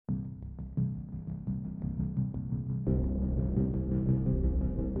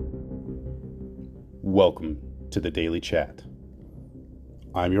Welcome to the Daily Chat.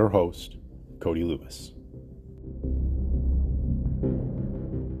 I'm your host, Cody Lewis.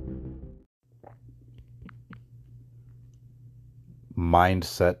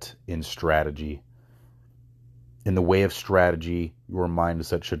 Mindset in strategy. In the way of strategy, your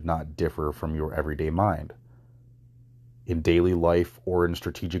mindset should not differ from your everyday mind. In daily life or in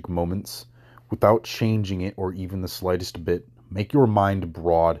strategic moments, without changing it or even the slightest bit, make your mind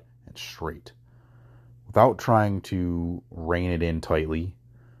broad and straight. Without trying to rein it in tightly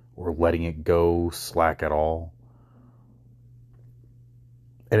or letting it go slack at all.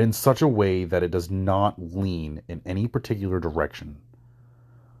 And in such a way that it does not lean in any particular direction.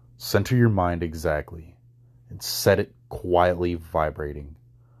 Center your mind exactly and set it quietly vibrating.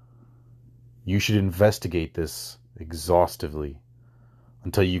 You should investigate this exhaustively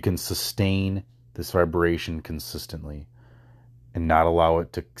until you can sustain this vibration consistently and not allow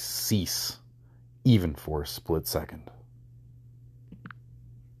it to cease even for a split second.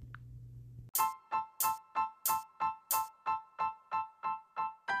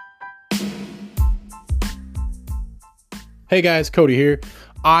 Hey guys, Cody here.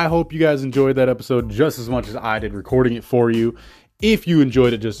 I hope you guys enjoyed that episode just as much as I did recording it for you. If you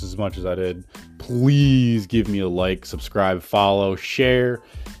enjoyed it just as much as I did, please give me a like, subscribe, follow, share,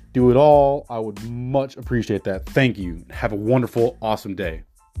 do it all. I would much appreciate that. Thank you. Have a wonderful, awesome day.